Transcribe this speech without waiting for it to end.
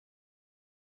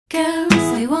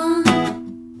Girls, they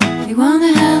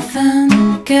wanna have fun.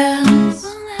 Girls,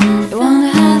 they wanna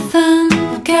have fun.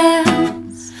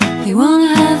 Girls, they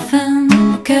wanna have fun.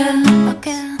 Girls, I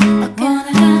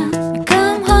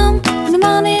come home in the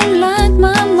morning light.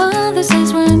 My mother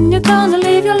says, when you're gonna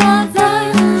live your life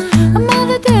right. A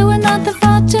mother, they were not the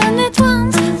fortunate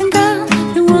ones. And girls,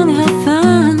 they wanna have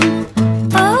fun.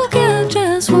 Oh, girls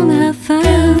just wanna have fun.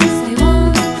 Girls, they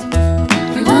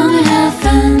wanna have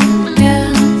fun.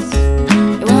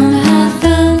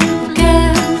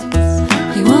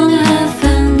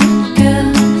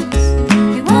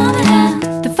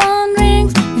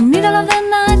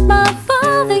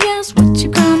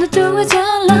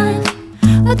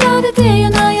 The day